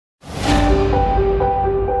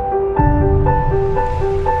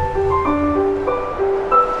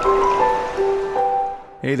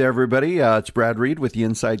Hey there, everybody. It's Brad Reed with the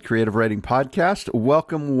Inside Creative Writing Podcast.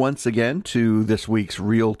 Welcome once again to this week's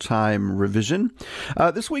real-time revision.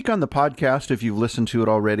 This week on the podcast, if you've listened to it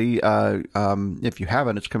already, if you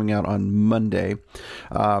haven't, it's coming out on Monday.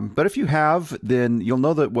 But if you have, then you'll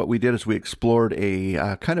know that what we did is we explored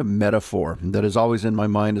a kind of metaphor that is always in my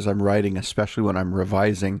mind as I'm writing, especially when I'm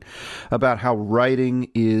revising, about how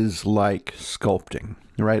writing is like sculpting.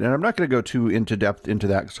 Right. And I'm not going to go too into depth into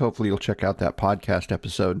that because hopefully you'll check out that podcast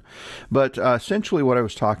episode. But essentially what I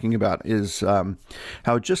was talking about is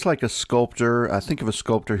how just like a sculptor, think of a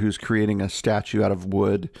sculptor who's creating a statue out of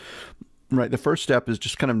wood. Right. The first step is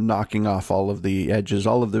just kind of knocking off all of the edges,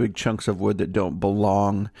 all of the big chunks of wood that don't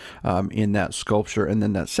belong in that sculpture. And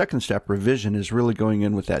then that second step, revision, is really going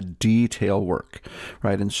in with that detail work,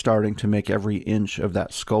 right, and starting to make every inch of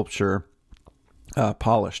that sculpture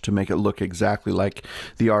polished to make it look exactly like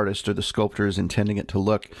the artist or the sculptor is intending it to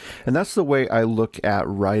look. And that's the way I look at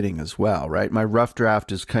writing as well, right? My rough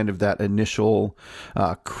draft is kind of that initial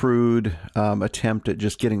crude attempt at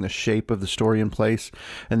just getting the shape of the story in place.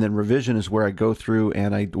 And then revision is where I go through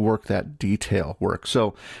and I work that detail work.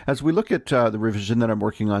 So as we look at the revision that I'm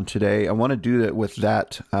working on today, I want to do that with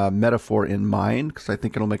that metaphor in mind because I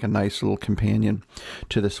think it'll make a nice little companion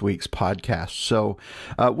to this week's podcast. So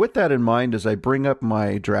with that in mind, as I bring up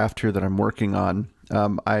my draft here that I'm working on,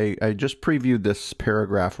 I just previewed this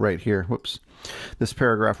paragraph right here. Whoops. This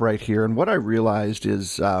paragraph right here. And what I realized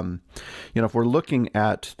is, if we're looking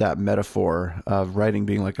at that metaphor of writing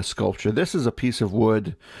being like a sculpture, this is a piece of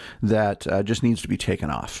wood that just needs to be taken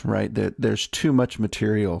off, right? There's too much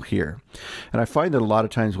material here. And I find that a lot of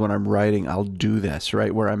times when I'm writing, I'll do this,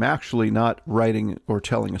 right? Where I'm actually not writing or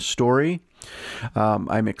telling a story.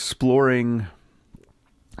 I'm exploring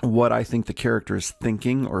what I think the character is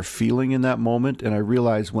thinking or feeling in that moment. And I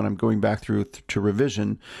realize when I'm going back through to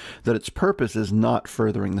revision that its purpose is not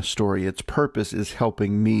furthering the story. Its purpose is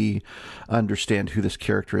helping me understand who this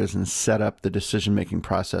character is and set up the decision-making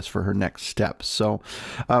process for her next steps. So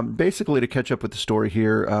basically, to catch up with the story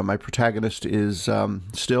here, my protagonist is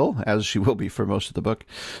still, as she will be for most of the book,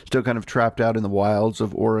 still kind of trapped out in the wilds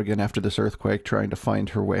of Oregon after this earthquake, trying to find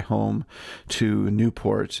her way home to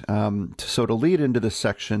Newport. So to lead into this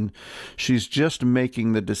section, she's just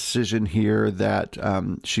making the decision here that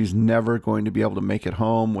she's never going to be able to make it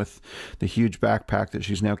home with the huge backpack that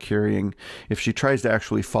she's now carrying if she tries to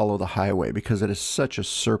actually follow the highway, because it is such a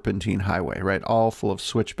serpentine highway, right? All full of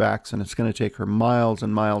switchbacks, and it's going to take her miles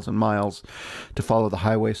and miles and miles to follow the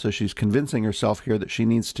highway. So she's convincing herself here that she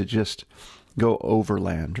needs to just go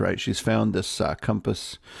overland, right? She's found this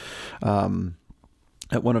compass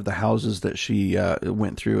at one of the houses that she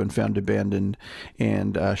went through and found abandoned.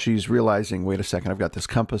 And she's realizing, wait a second, I've got this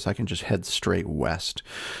compass. I can just head straight west.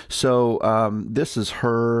 So this is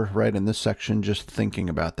her, right, in this section, just thinking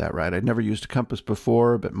about that, right? I'd never used a compass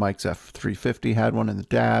before, but Mike's F350 had one in the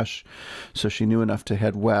dash. So she knew enough to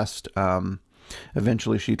head west.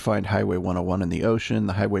 Eventually, she'd find Highway 101 in the ocean.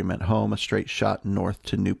 The highway meant home, a straight shot north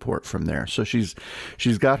to Newport from there. So she's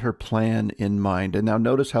got her plan in mind. And now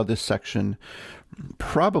notice how this section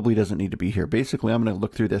probably doesn't need to be here. Basically, I'm going to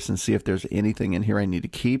look through this and see if there's anything in here I need to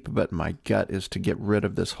keep, but my gut is to get rid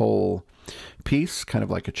of this whole piece, kind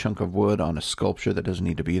of like a chunk of wood on a sculpture that doesn't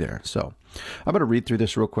need to be there. So I'm going to read through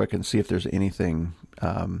this real quick and see if there's anything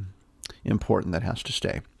important that has to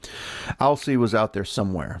stay. Alcee was out there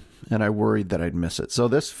somewhere, and I worried that I'd miss it. So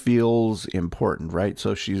this feels important, right?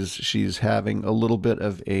 So she's having a little bit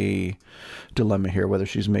of a dilemma here, whether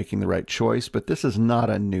she's making the right choice, but this is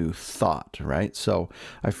not a new thought, right? So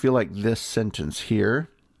I feel like this sentence here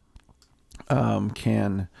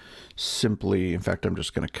can simply, in fact, I'm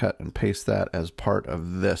just going to cut and paste that as part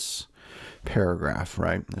of this paragraph,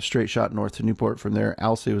 right? A straight shot north to Newport from there.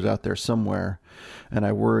 Alcee was out there somewhere, and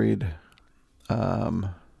I worried.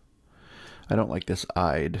 I don't like this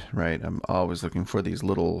 "I'd," right? I'm always looking for these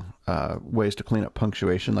little ways to clean up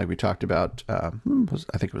punctuation, like we talked about, I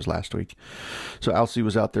think it was last week. So Alcee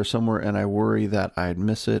was out there somewhere, and I worry that I'd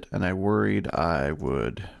miss it, and I worried I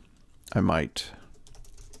might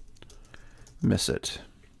miss it.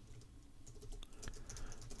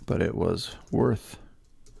 But it was worth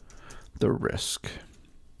the risk.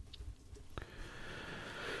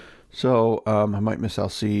 So I might miss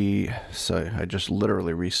Alcee. So I just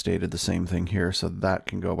literally restated the same thing here, so that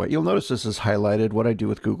can go away. You'll notice this is highlighted. What I do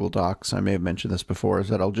with Google Docs, I may have mentioned this before, is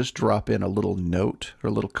that I'll just drop in a little note or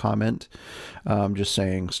a little comment, just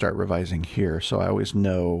saying start revising here. So I always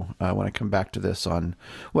know when I come back to this on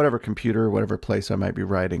whatever computer, whatever place I might be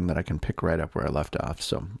writing, that I can pick right up where I left off.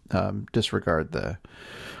 So disregard the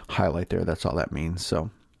highlight there. That's all that means.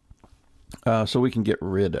 So So we can get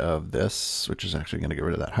rid of this, which is actually going to get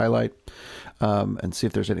rid of that highlight, and see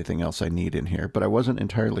if there's anything else I need in here. But I wasn't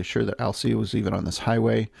entirely sure that Alcea was even on this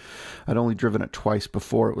highway. I'd only driven it twice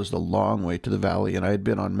before. It was the long way to the valley, and I had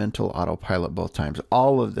been on mental autopilot both times.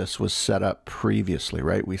 All of this was set up previously,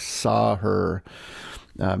 right? We saw her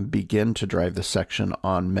begin to drive the section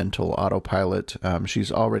on mental autopilot.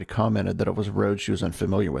 She's already commented that it was a road she was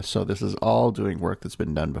unfamiliar with. So this is all doing work that's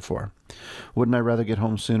been done before. Wouldn't I rather get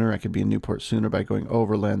home sooner? I could be in Newport sooner by going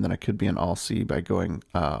overland than I could be in Alcea by going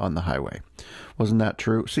on the highway. Wasn't that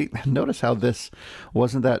true? See, notice how this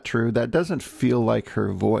wasn't that true. That doesn't feel like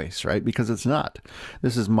her voice, right? Because it's not.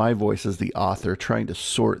 This is my voice as the author trying to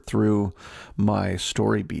sort through my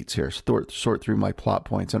story beats here, sort through my plot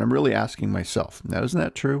points. And I'm really asking myself, now, isn't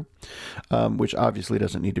that true? Which obviously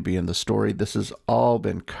doesn't need to be in the story. This has all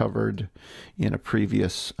been covered in a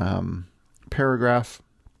previous paragraph,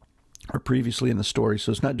 or previously in the story,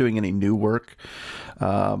 so it's not doing any new work.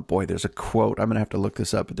 Boy, there's a quote. I'm going to have to look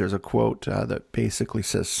this up, but there's a quote that basically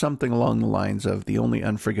says something along the lines of, the only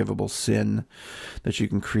unforgivable sin that you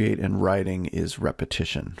can create in writing is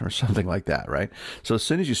repetition, or something like that, right? So as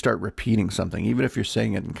soon as you start repeating something, even if you're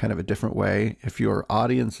saying it in kind of a different way, if your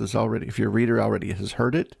audience is already, if your reader already has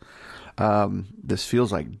heard it, this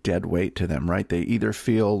feels like dead weight to them, right? They either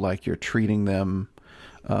feel like you're treating them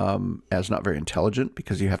as not very intelligent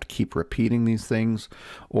because you have to keep repeating these things,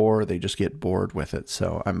 or they just get bored with it.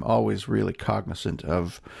 So I'm always really cognizant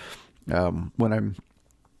of when I'm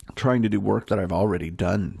trying to do work that I've already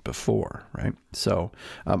done before, right? So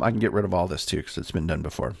I can get rid of all this too because it's been done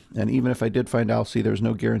before. And even if I did find Alcea, there's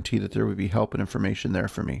no guarantee that there would be help and information there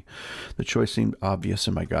for me. The choice seemed obvious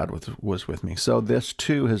and my God was with me. So this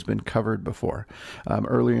too has been covered before.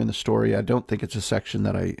 Earlier in the story, I don't think it's a section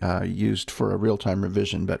that I used for a real-time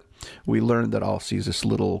revision, but we learned that Alcea is this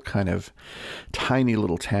little kind of tiny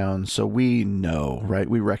little town. So we know, right?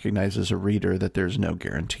 We recognize as a reader that there's no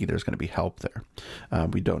guarantee there's going to be help there.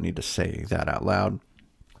 We don't need to say that out loud.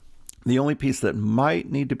 The only piece that might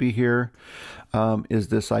need to be here is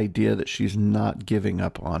this idea that she's not giving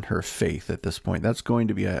up on her faith at this point. That's going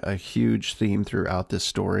to be a huge theme throughout this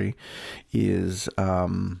story is,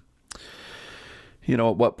 you know,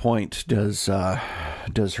 at what point does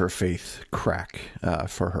her faith crack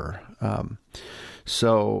for her?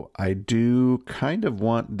 So I do kind of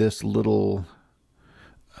want this little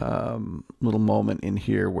moment in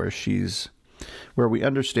here where we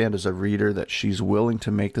understand as a reader that she's willing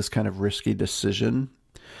to make this kind of risky decision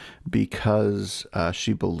because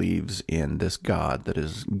she believes in this God that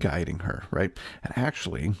is guiding her, right? And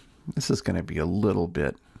actually, this is going to be a little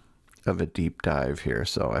bit of a deep dive here,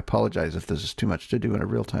 so I apologize if this is too much to do in a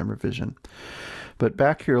real-time revision. But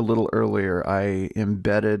back here a little earlier, I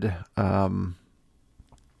embedded...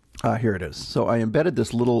 here it is. So I embedded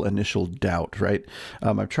this little initial doubt, right?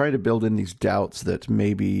 I'm trying to build in these doubts that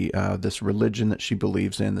maybe this religion that she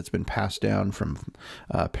believes in that's been passed down from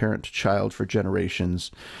parent to child for generations,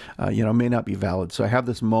 may not be valid. So I have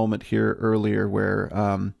this moment here earlier where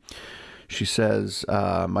she says,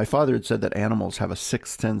 my father had said that animals have a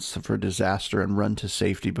sixth sense for disaster and run to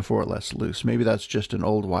safety before it lets loose. Maybe that's just an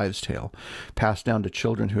old wives' tale passed down to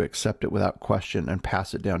children who accept it without question and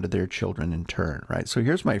pass it down to their children in turn, right? So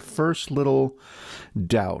here's my first little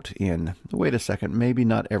doubt in, wait a second, maybe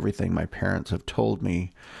not everything my parents have told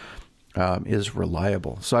me is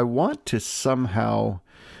reliable. So I want to somehow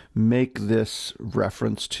make this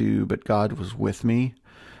reference to, but God was with me,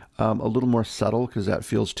 a little more subtle because that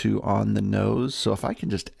feels too on the nose. So if I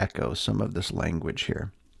can just echo some of this language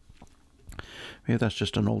here. Maybe that's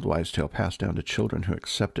just an old wives' tale passed down to children who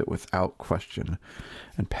accept it without question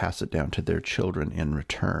and pass it down to their children in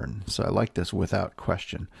return. So I like this without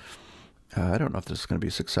question. I don't know if this is going to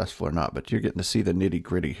be successful or not, but you're getting to see the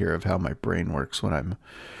nitty-gritty here of how my brain works when I'm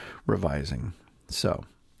revising. So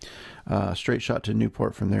straight shot to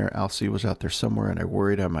Newport from there. Alcea was out there somewhere and I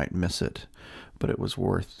worried I might miss it, but it was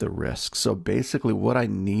worth the risk. So basically what I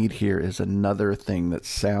need here is another thing that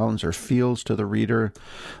sounds or feels to the reader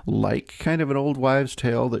like kind of an old wives'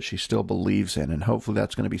 tale that she still believes in. And hopefully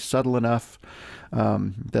that's going to be subtle enough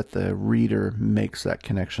that the reader makes that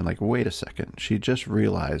connection. Like, wait a second, she just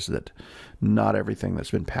realized that not everything that's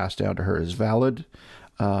been passed down to her is valid.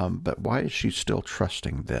 But why is she still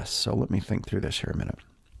trusting this? So let me think through this here a minute.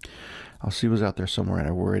 Alcea was out there somewhere and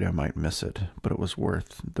I worried I might miss it, but it was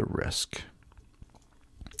worth the risk.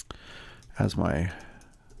 As my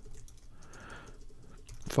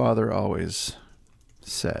father always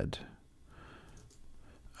said,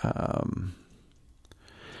 and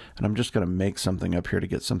I'm just going to make something up here to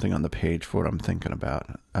get something on the page for what I'm thinking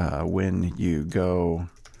about. When you go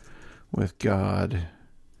with God,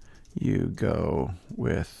 you go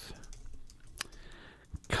with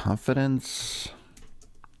confidence.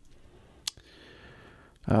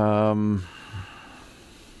 So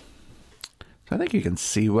I think you can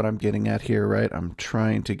see what I'm getting at here, right? I'm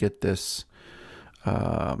trying to get this,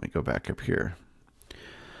 let me go back up here.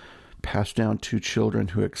 Pass down to children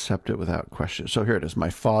who accept it without question. So here it is. My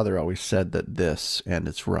father always said that this, and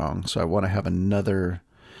it's wrong. So I want to have another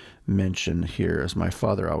mention here, as my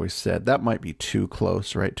father always said. That might be too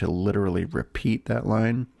close, right, to literally repeat that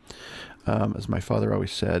line. As my father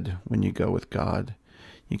always said, when you go with God,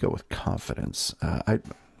 you go with confidence.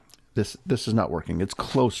 This is not working. It's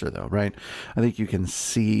closer though, right? I think you can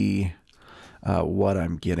see what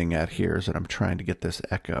I'm getting at here is that I'm trying to get this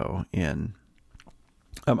echo in.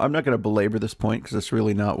 I'm not going to belabor this point because it's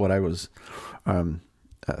really not what I was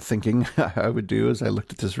thinking I would do as I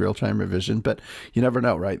looked at this real-time revision, but you never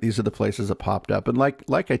know, right? These are the places that popped up. And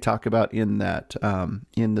like I talk about in that,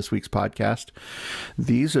 in this week's podcast,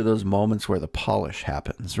 these are those moments where the polish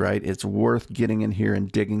happens, right? It's worth getting in here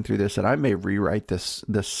and digging through this. And I may rewrite this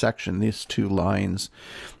section, these 2 lines,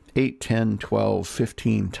 8, 10, 12,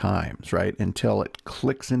 15 times, right? Until it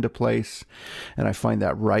clicks into place and I find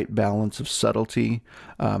that right balance of subtlety,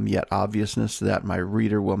 yet obviousness, that my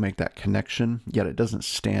reader will make that connection, yet it doesn't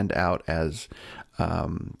stand out as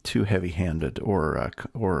too heavy-handed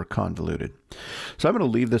or convoluted. So I'm going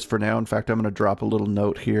to leave this for now. In fact, I'm going to drop a little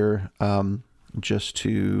note here just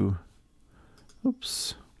to,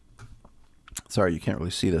 oops. Sorry, you can't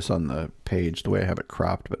really see this on the page the way I have it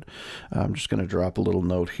cropped, but I'm just going to drop a little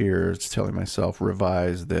note here. It's telling myself,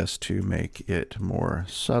 revise this to make it more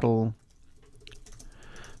subtle,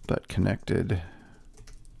 but connected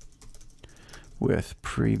with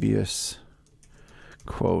previous,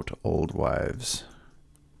 quote, old wives'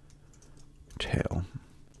 tale.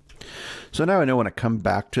 So now I know when I come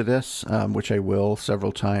back to this, which I will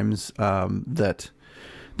several times, that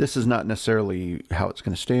this is not necessarily how it's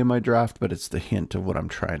going to stay in my draft, but it's the hint of what I'm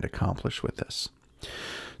trying to accomplish with this.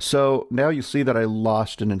 So now you see that I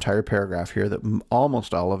lost an entire paragraph here, that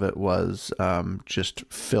almost all of it was just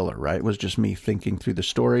filler, right? It was just me thinking through the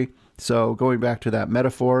story. So going back to that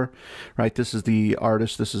metaphor, right? This is the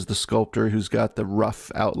artist, this is the sculptor who's got the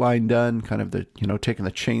rough outline done, kind of the, taking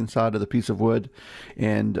the chainsaw to the piece of wood.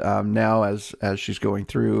 And now as she's going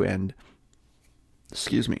through and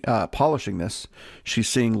polishing this, she's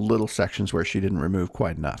seeing little sections where she didn't remove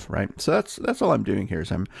quite enough, right? So that's all I'm doing here,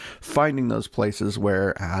 is I'm finding those places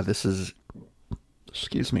where this is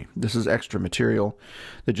extra material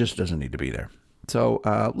that just doesn't need to be there. So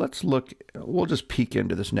let's look, we'll just peek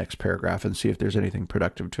into this next paragraph and see if there's anything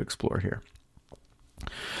productive to explore here.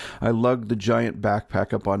 I lugged the giant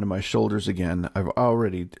backpack up onto my shoulders again. I've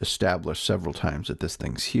already established several times that this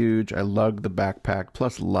thing's huge. I lugged the backpack,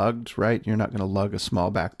 plus lugged, right? You're not going to lug a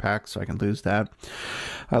small backpack, so I can lose that.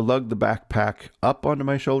 I lugged the backpack up onto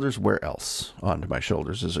my shoulders. Where else onto my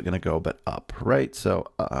shoulders is it going to go but up, right? So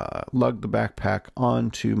lugged the backpack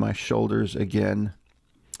onto my shoulders again.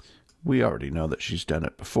 We already know that she's done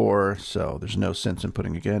it before, so there's no sense in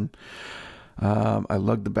putting again. I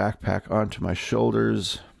lugged the backpack onto my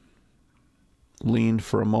shoulders, leaned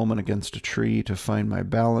for a moment against a tree to find my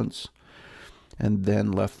balance, and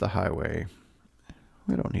then left the highway.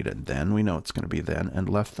 We don't need it then. We know it's going to be then. And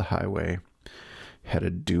left the highway,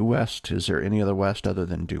 headed due west. Is there any other west other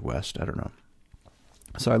than due west? I don't know.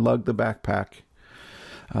 So I lugged the backpack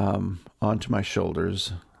onto my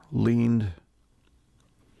shoulders, leaned.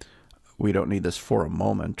 We don't need this for a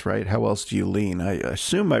moment, right? How else do you lean? I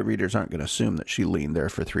assume my readers aren't going to assume that she leaned there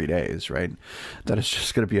for 3 days, right? That it's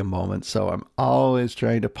just going to be a moment. So I'm always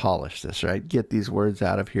trying to polish this, right? Get these words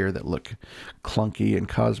out of here that look clunky and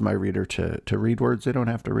cause my reader to read words they don't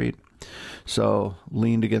have to read. So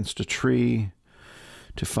leaned against a tree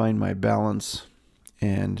to find my balance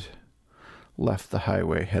and left the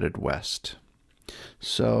highway, headed west.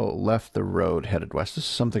 So left the road, headed west. This is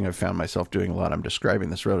something I've found myself doing a lot. I'm describing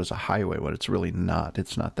this road as a highway when it's really not.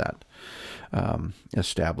 It's not that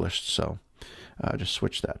established. So just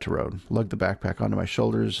switch that to road. Lugged the backpack onto my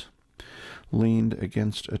shoulders, leaned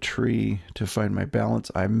against a tree to find my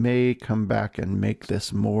balance. I may come back and make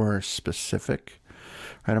this more specific.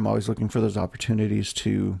 Right? I'm always looking for those opportunities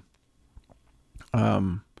to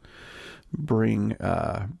bring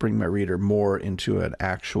my reader more into an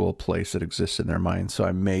actual place that exists in their mind. So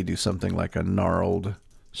I may do something like a gnarled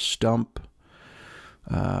stump.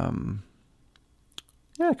 Yeah,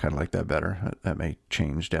 I kind of like that better. That may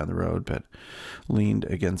change down the road, but leaned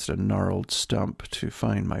against a gnarled stump to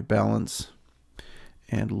find my balance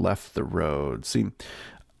and left the road. See,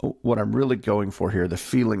 what I'm really going for here, the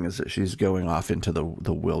feeling is that she's going off into the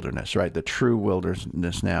wilderness, right? The true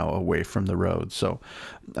wilderness now, away from the road. So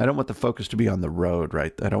I don't want the focus to be on the road,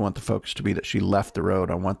 right? I don't want the focus to be that she left the road.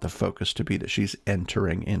 I want the focus to be that she's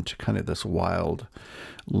entering into kind of this wild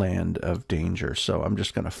land of danger. So I'm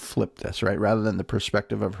just going to flip this, right? Rather than the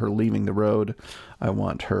perspective of her leaving the road, I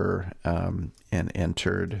want her and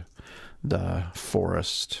entered the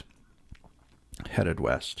forest, headed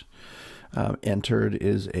west. Entered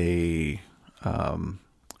is a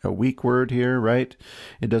weak word here, right?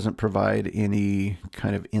 It doesn't provide any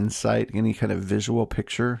kind of insight, any kind of visual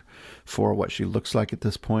picture for what she looks like at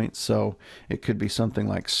this point. So it could be something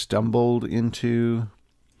like stumbled into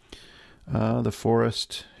the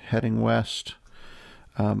forest, heading west.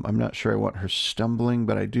 I'm not sure I want her stumbling,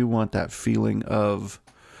 but I do want that feeling of,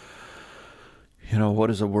 what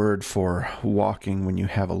is a word for walking when you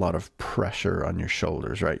have a lot of pressure on your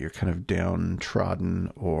shoulders, right? You're kind of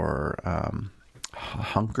downtrodden or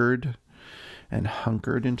hunkered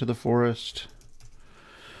into the forest,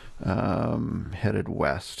 headed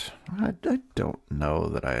west. I don't know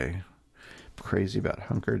that I'm crazy about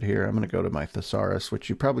hunkered here. I'm going to go to my thesaurus, which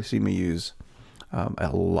you probably see me use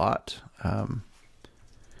a lot,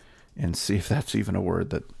 and see if that's even a word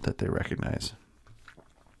that they recognize.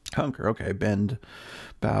 Hunker, okay. Bend,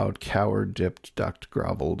 bowed, cowered, dipped, ducked,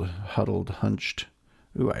 groveled, huddled, hunched.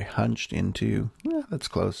 Ooh, I hunched into. Yeah, that's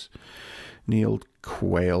close. Kneeled,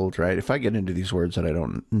 quailed, right? If I get into these words that I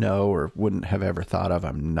don't know or wouldn't have ever thought of,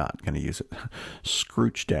 I'm not going to use it.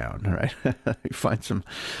 Scrooch down, right? You find some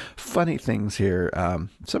funny things here.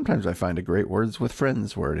 Sometimes I find a great words with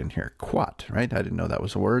friends word in here. Quat, right? I didn't know that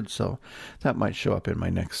was a word, so that might show up in my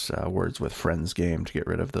next words with friends game to get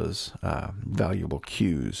rid of those valuable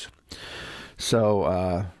cues.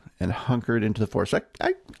 So, and hunkered into the forest.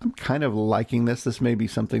 I'm kind of liking this. This may be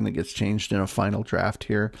something that gets changed in a final draft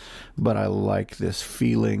here, but I like this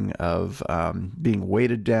feeling of being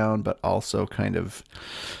weighted down, but also kind of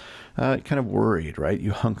worried, right?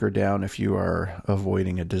 You hunker down if you are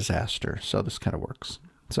avoiding a disaster. So this kind of works.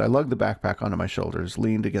 So I lugged the backpack onto my shoulders,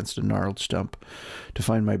 leaned against a gnarled stump to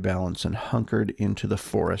find my balance, and hunkered into the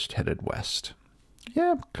forest headed west.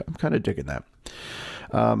 Yeah, I'm kind of digging that.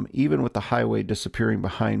 Even with the highway disappearing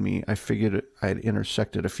behind me, I figured I had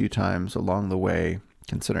intersected a few times along the way,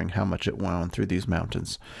 considering how much it wound through these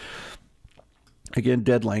mountains. Again,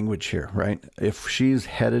 dead language here, right? If she's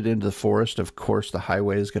headed into the forest, of course the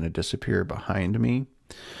highway is going to disappear behind me.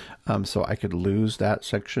 So I could lose that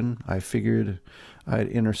section. I figured I'd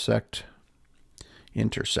intersect.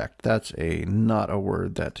 That's not a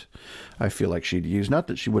word that I feel like she'd use. Not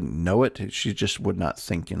that she wouldn't know it. She just would not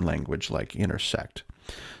think in language like intersect.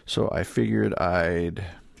 So I figured I'd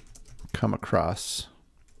come across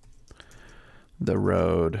the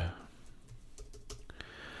road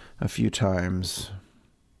a few times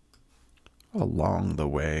along the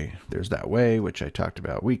way. There's that way, which I talked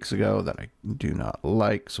about weeks ago, that I do not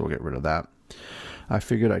like, so we'll get rid of that. I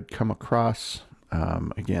figured I'd come across,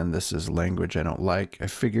 again, this is language I don't like. I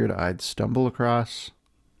figured I'd stumble across,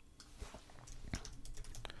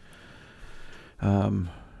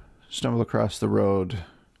 the road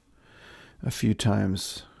a few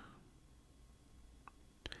times,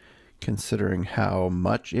 considering how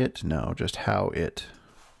much just how it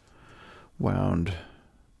wound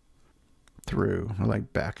through,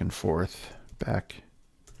 like back and forth.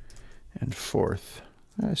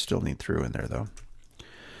 I still need through in there though.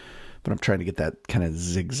 But I'm trying to get that kind of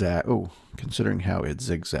zigzag. Oh, considering how it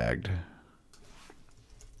zigzagged.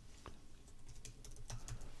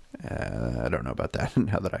 I don't know about that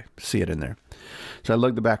now that I see it in there. So I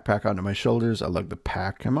lugged the backpack onto my shoulders. I lugged the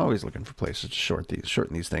pack. I'm always looking for places to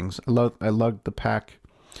shorten these things. I lugged the pack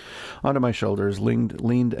onto my shoulders,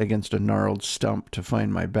 leaned against a gnarled stump to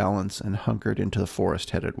find my balance, and hunkered into the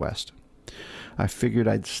forest headed west. I figured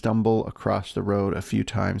I'd stumble across the road a few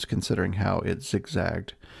times, considering how it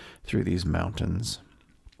zigzagged through these mountains.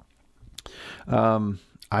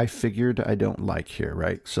 I figured I don't like here,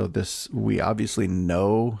 right? So we obviously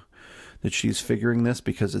know that she's figuring this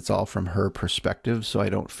because it's all from her perspective, so I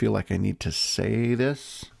don't feel like I need to say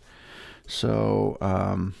this. So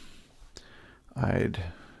I'd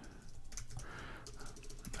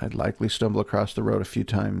likely stumble across the road a few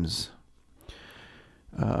times.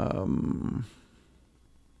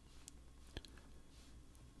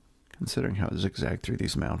 Considering how it zigzagged through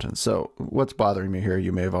these mountains. So what's bothering me here,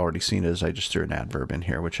 you may have already seen, is I just threw an adverb in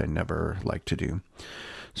here, which I never like to do.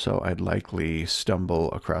 So I'd likely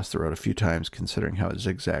stumble across the road a few times, considering how it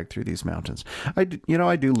zigzagged through these mountains. I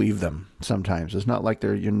do leave them sometimes. It's not like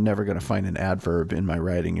you're never going to find an adverb in my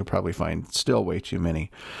writing. You'll probably find still way too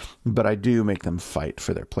many, but I do make them fight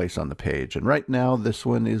for their place on the page. And right now, this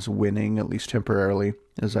one is winning, at least temporarily,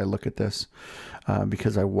 as I look at this,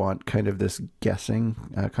 because I want kind of this guessing,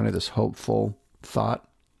 kind of this hopeful thought.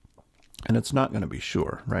 And it's not going to be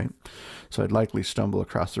sure, right? So I'd likely stumble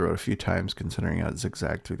across the road a few times, considering how it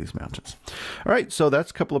zigzagged through these mountains. All right, so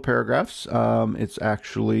that's a couple of paragraphs. It's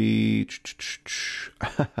actually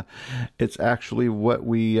what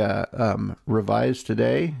we revised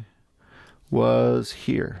today was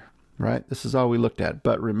here. Right? This is all we looked at.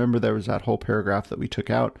 But remember, there was that whole paragraph that we took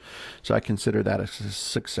out. So I consider that a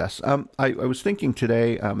success. I was thinking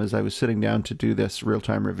today, as I was sitting down to do this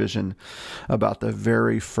real-time revision, about the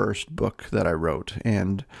very first book that I wrote,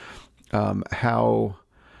 and how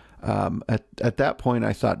at that point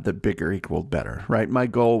I thought that bigger equaled better, right? My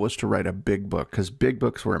goal was to write a big book, because big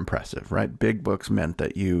books were impressive, right? Big books meant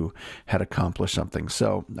that you had accomplished something.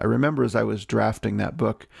 So I remember as I was drafting that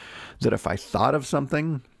book that if I thought of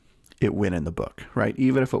something, it went in the book, right?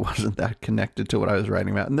 Even if it wasn't that connected to what I was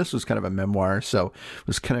writing about. And this was kind of a memoir, so it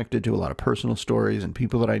was connected to a lot of personal stories and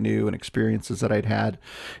people that I knew and experiences that I'd had.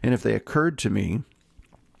 And if they occurred to me,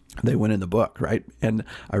 they went in the book, right? And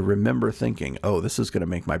I remember thinking, oh, this is going to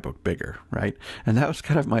make my book bigger, right? And that was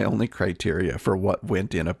kind of my only criteria for what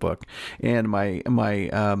went in a book. And my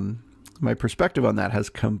perspective on that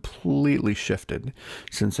has completely shifted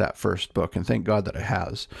since that first book, and thank God that it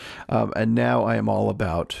has. And now I am all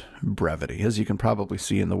about brevity, as you can probably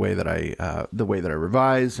see in the way that I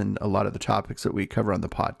revise and a lot of the topics that we cover on the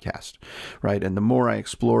podcast, right? And the more I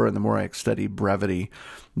explore and the more I study brevity,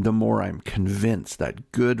 the more I'm convinced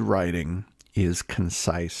that good writing is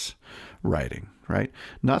concise writing, right?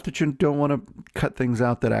 Not that you don't want to cut things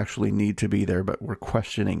out that actually need to be there, but we're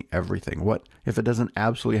questioning everything. What if it doesn't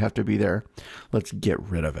absolutely have to be there? Let's get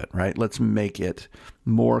rid of it, right? Let's make it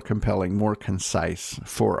more compelling, more concise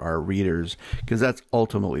for our readers, because that's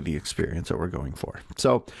ultimately the experience that we're going for.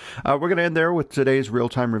 So we're going to end there with today's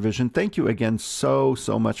real-time revision. Thank you again so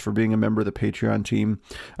much for being a member of the Patreon team.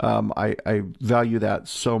 I value that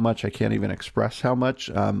so much. I can't even express how much.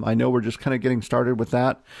 I know we're just kind of getting started with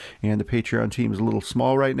that, and the Patreon team is a little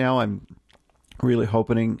small right now. I'm really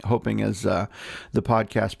hoping as the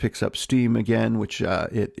podcast picks up steam again, which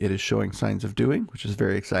it is showing signs of doing, which is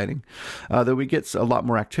very exciting, that we get a lot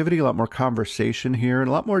more activity, a lot more conversation here, and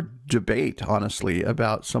a lot more debate, honestly,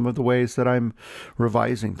 about some of the ways that I'm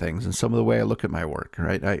revising things and some of the way I look at my work,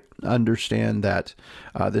 right? I understand that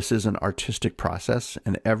this is an artistic process,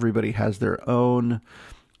 and everybody has their own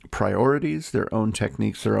priorities, their own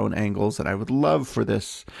techniques, their own angles. And I would love for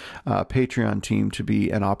this Patreon team to be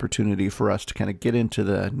an opportunity for us to kind of get into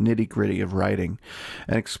the nitty-gritty of writing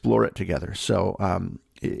and explore it together. So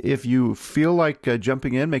if you feel like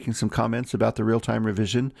jumping in, making some comments about the real-time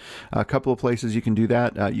revision, a couple of places you can do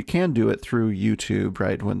that. You can do it through YouTube,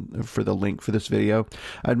 right, for the link for this video.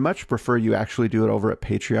 I'd much prefer you actually do it over at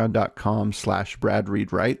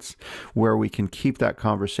patreon.com/BradReedWrites, where we can keep that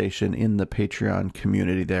conversation in the Patreon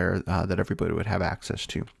community there that everybody would have access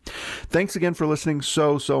to. Thanks again for listening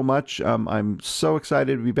so much. I'm so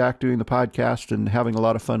excited to be back doing the podcast and having a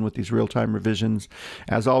lot of fun with these real-time revisions.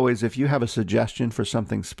 As always, if you have a suggestion for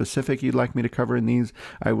something specific you'd like me to cover in these,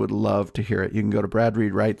 I would love to hear it. You can go to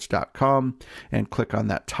bradreedwrites.com and click on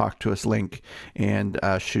that Talk to Us link and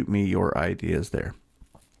shoot me your ideas there.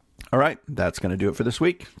 All right, that's going to do it for this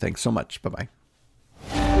week. Thanks so much. Bye-bye.